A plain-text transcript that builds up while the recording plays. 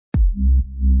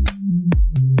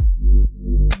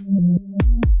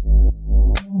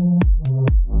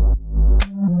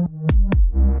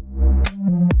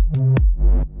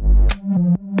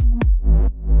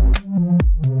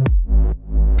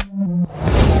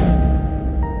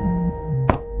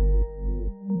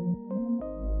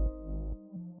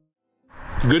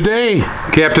Good day,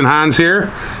 Captain Hans here.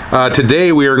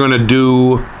 Today we are going to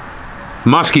do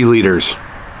muskie leaders.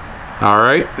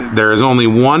 Alright, there is only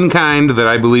one kind that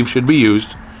I believe should be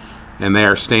used, and they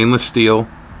are stainless steel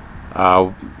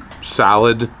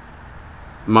solid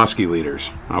muskie leaders.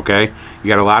 Okay, you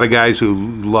got a lot of guys who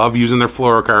love using their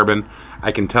fluorocarbon.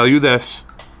 I can tell you this,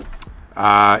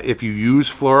 if you use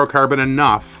fluorocarbon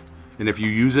enough, and if you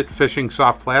use it fishing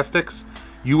soft plastics,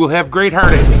 you will have great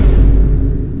heartache.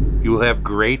 You will have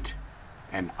great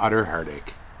and utter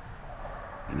heartache.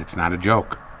 And it's not a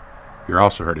joke. You're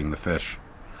also hurting the fish.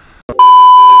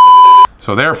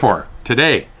 So therefore,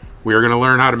 today we are going to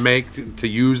learn how to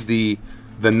use the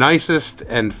nicest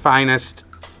and finest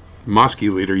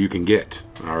muskie leader you can get.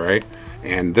 All right,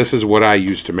 and this is what I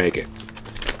use to make it.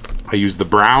 I use the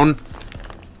brown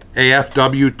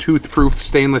AFW toothproof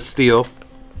stainless steel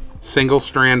single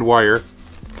strand wire,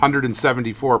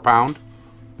 174 pound.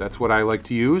 That's what I like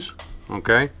to use.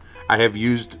 Okay, I have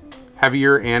used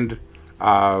heavier and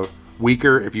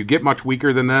weaker. If you get much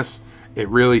weaker than this, it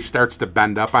really starts to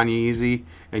bend up on you easy,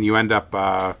 and you end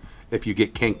up if you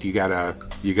get kinked, you gotta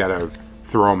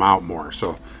throw them out more.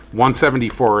 So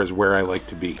 174 is where I like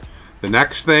to be. The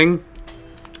next thing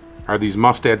are these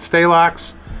Mustad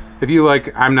Stay-locs. If you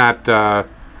like, I'm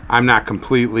not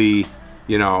completely,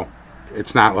 you know,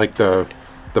 it's not like the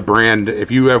brand. If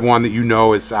you have one that you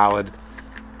know is solid,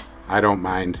 I don't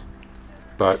mind.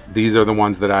 But these are the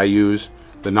ones that I use,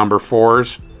 the number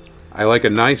 4s. I like a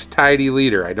nice tidy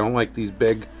leader. I don't like these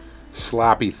big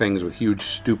sloppy things with huge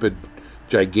stupid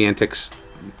gigantic.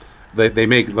 They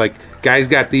make, like, guys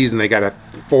got these and they got a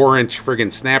 4-inch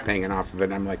friggin' snap hanging off of it,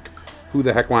 and I'm like, who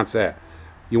the heck wants that?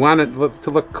 You want it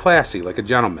to look classy, like a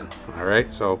gentleman. All right,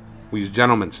 so we use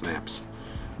gentleman snaps.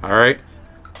 All right,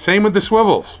 same with the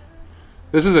swivels.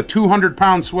 This is a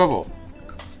 200-pound swivel.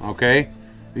 Okay,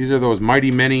 these are those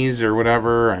mighty minis or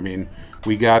whatever. I mean,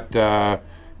 we got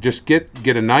just get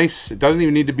a nice. It doesn't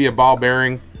even need to be a ball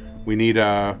bearing. We need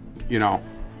a, you know.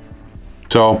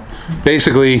 So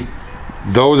basically,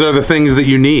 those are the things that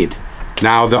you need.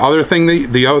 Now, the other thing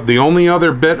that the only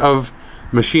other bit of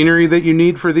machinery that you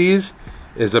need for these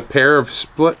is a pair of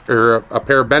a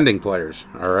pair of bending pliers.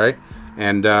 All right,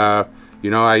 and you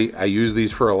know, I use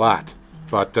these for a lot,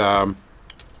 but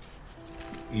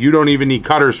you don't even need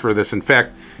cutters for this. In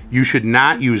fact, you should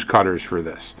not use cutters for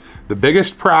this. The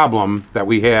biggest problem that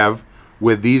we have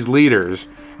with these leaders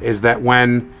is that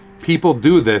when people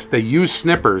do this, they use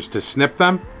snippers to snip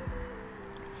them,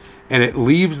 and it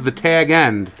leaves the tag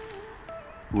end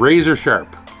razor sharp,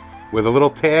 with a little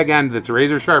tag end that's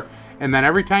razor sharp, and then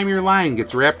every time your line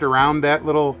gets wrapped around that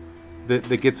little,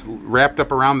 that gets wrapped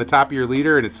up around the top of your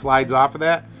leader and it slides off of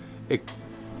that,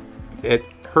 it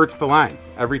hurts the line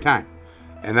every time.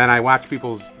 And then I watch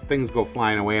people's things go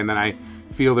flying away, and then I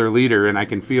feel their leader, and I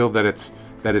can feel that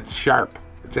it's sharp.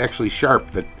 It's actually sharp,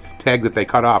 the tag that they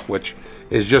cut off, which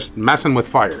is just messing with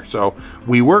fire. So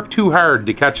we work too hard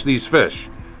to catch these fish,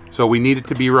 so we need it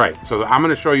to be right. So I'm going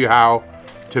to show you how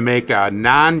to make a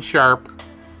non-sharp,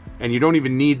 and you don't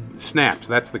even need snaps.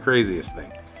 That's the craziest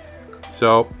thing.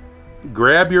 So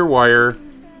grab your wire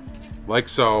like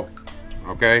so.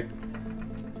 Okay,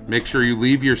 make sure you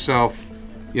leave yourself,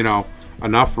 you know,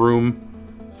 enough room.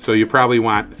 So you probably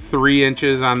want 3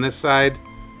 inches on this side,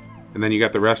 and then you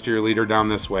got the rest of your leader down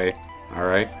this way. All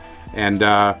right, and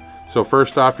so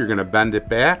first off, you're going to bend it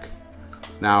back.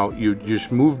 Now you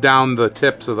just move down the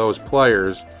tips of those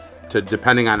pliers to,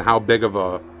 depending on how big of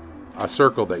a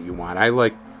circle that you want. I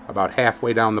like about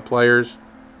halfway down the pliers,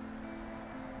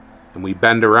 and we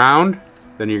bend around.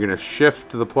 Then you're going to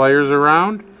shift the pliers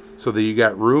around so that you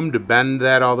got room to bend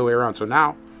that all the way around. So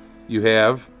now you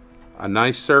have a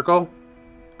nice circle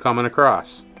coming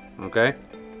across. Okay,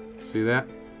 see that?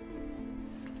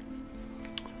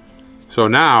 So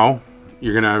now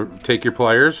you're gonna take your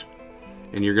pliers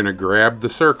and you're gonna grab the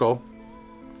circle.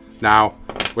 Now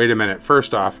wait a minute,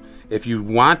 first off, if you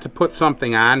want to put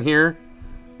something on here,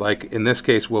 like in this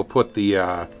case we'll put the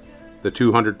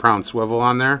 200-pound swivel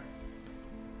on there.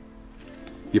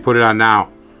 You put it on now,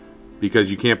 because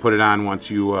you can't put it on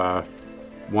once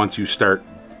you start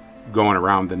going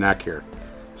around the neck here.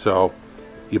 So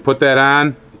you put that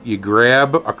on, you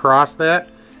grab across that,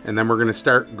 and then we're going to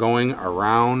start going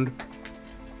around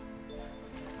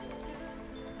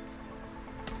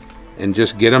and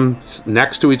just get them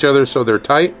next to each other so they're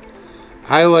tight.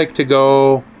 I like to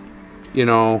go, you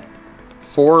know,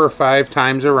 4 or 5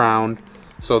 times around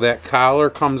so that collar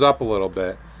comes up a little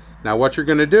bit. Now what you're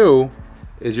going to do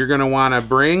is you're going to want to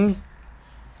bring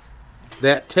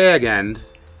that tag end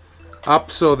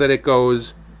up so that it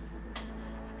goes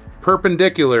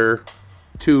perpendicular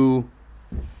to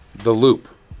the loop.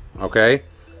 Okay,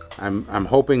 I'm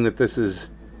hoping that this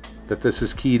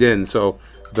is keyed in. So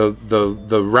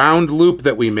the round loop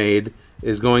that we made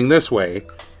is going this way,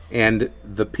 and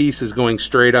the piece is going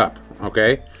straight up.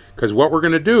 Okay, because what we're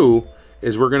gonna do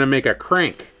is we're gonna make a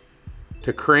crank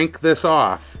to crank this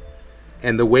off,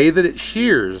 and the way that it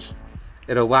shears,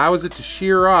 it allows it to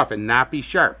shear off and not be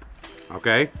sharp.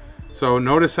 Okay, so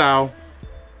notice how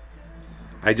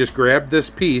I just grabbed this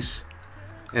piece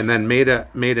and then made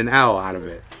an L out of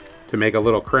it to make a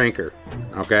little cranker.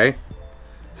 Okay,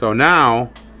 so now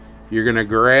you're gonna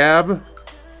grab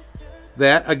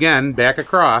that again back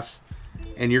across,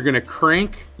 and you're gonna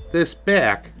crank this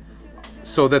back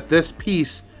so that this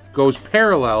piece goes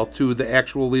parallel to the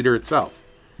actual leader itself.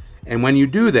 And when you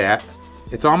do that,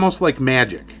 it's almost like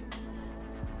magic.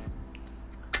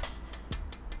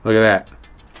 Look at that.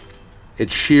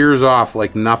 It shears off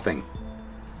like nothing.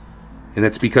 And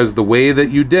it's because the way that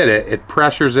you did it, it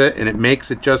pressures it and it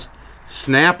makes it just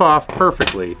snap off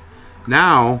perfectly.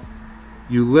 Now,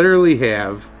 you literally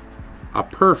have a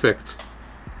perfect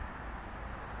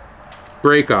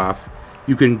break off.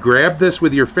 You can grab this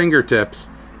with your fingertips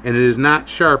and it is not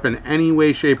sharp in any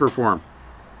way, shape, or form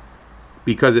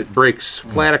because it breaks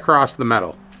flat across the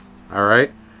metal. All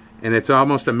right? And it's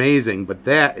almost amazing, but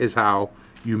that is how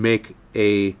you make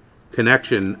a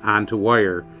connection onto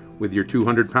wire with your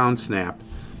 200-pound snap.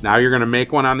 Now you're going to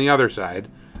make one on the other side.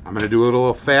 I'm going to do it a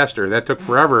little faster. That took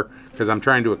forever because I'm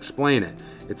trying to explain it.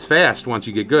 It's fast once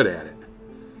you get good at it.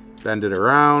 Bend it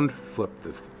around, flip the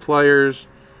pliers,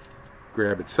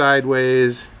 grab it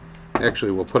sideways.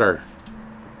 Actually, we'll put our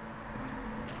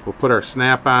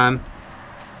snap on.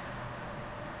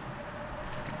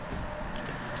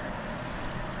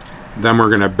 Then we're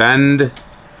going to bend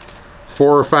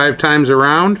 4 or 5 times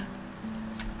around.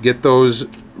 Get those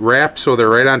wrapped so they're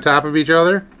right on top of each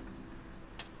other.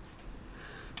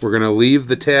 We're going to leave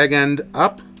the tag end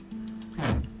up,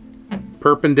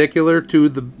 perpendicular to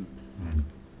the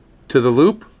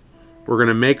loop. We're going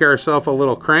to make ourselves a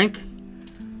little crank.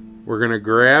 We're going to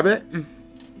grab it.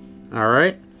 All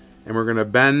right. And we're going to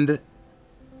bend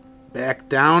back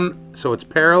down so it's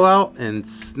parallel, and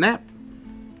snap.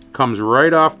 Comes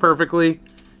right off perfectly.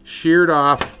 Sheared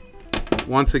off.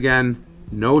 Once again,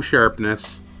 no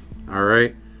sharpness. All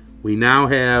right. We now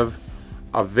have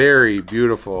a very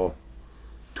beautiful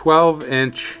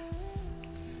 12-inch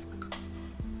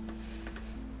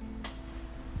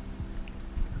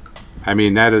I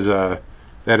mean, that is a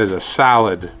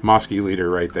solid muskie leader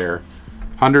right there.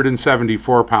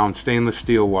 174-pound stainless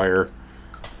steel wire.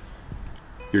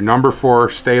 Your number 4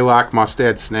 Stay-loc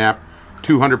Mustad snap.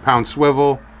 200-pound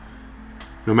swivel.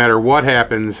 No matter what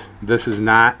happens, this is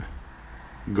not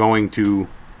going to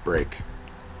break.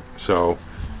 So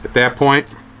at that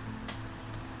point,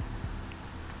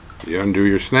 you undo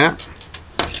your snap.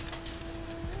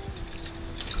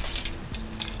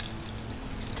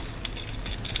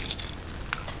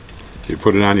 You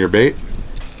put it on your bait,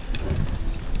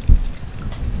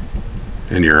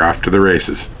 and you're off to the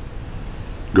races.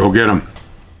 Go get them.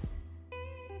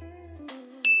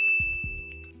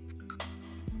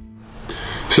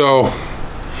 So,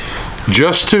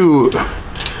 just to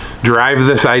drive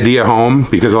this idea home,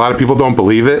 because a lot of people don't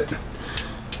believe it,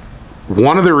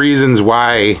 one of the reasons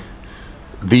why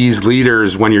these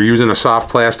leaders, when you're using a soft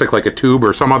plastic like a tube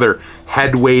or some other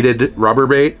head-weighted rubber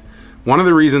bait, one of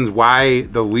the reasons why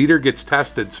the leader gets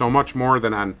tested so much more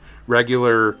than on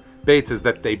regular baits is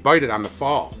that they bite it on the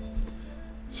fall.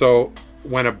 So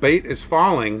when a bait is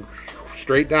falling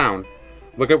straight down,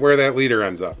 look at where that leader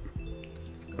ends up.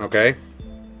 Okay?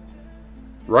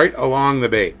 Right along the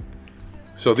bait.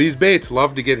 So these baits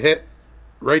love to get hit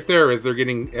right there as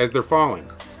they're falling.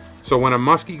 So when a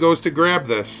muskie goes to grab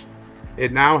this,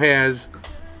 it now has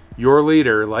your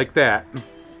leader like that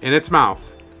in its mouth.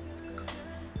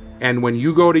 And when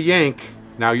you go to yank,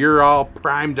 now you're all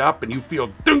primed up and you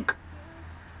feel dunk.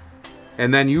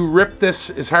 And then you rip this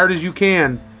as hard as you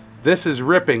can. This is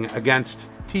ripping against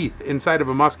teeth inside of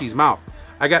a muskie's mouth.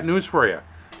 I got news for you.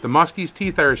 The muskie's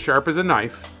teeth are as sharp as a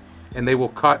knife, and they will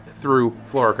cut through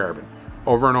fluorocarbon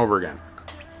over and over again.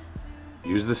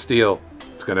 Use the steel.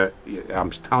 It's gonna,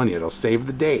 I'm just telling you, it'll save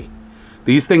the day.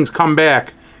 These things come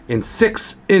back in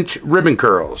 6-inch ribbon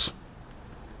curls.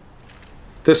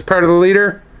 This part of the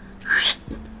leader,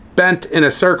 bent in a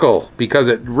circle because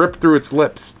it ripped through its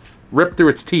lips, ripped through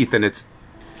its teeth, and it's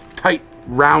tight,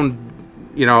 round,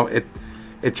 you know, it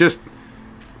just,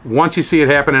 once you see it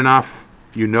happen enough,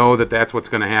 you know that that's what's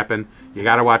going to happen. You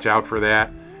got to watch out for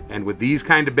that. And with these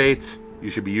kind of baits, you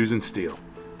should be using steel.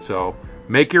 So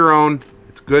make your own.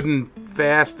 It's good and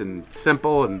fast and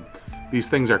simple, and these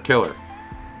things are killer.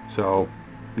 So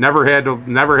Never had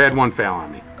one fail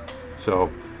on me.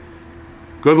 So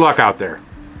good luck out there.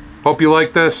 Hope you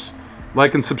like this.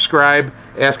 Like and subscribe.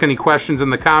 Ask any questions in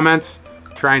the comments.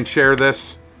 Try and share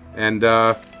this. And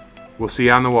we'll see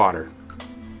you on the water.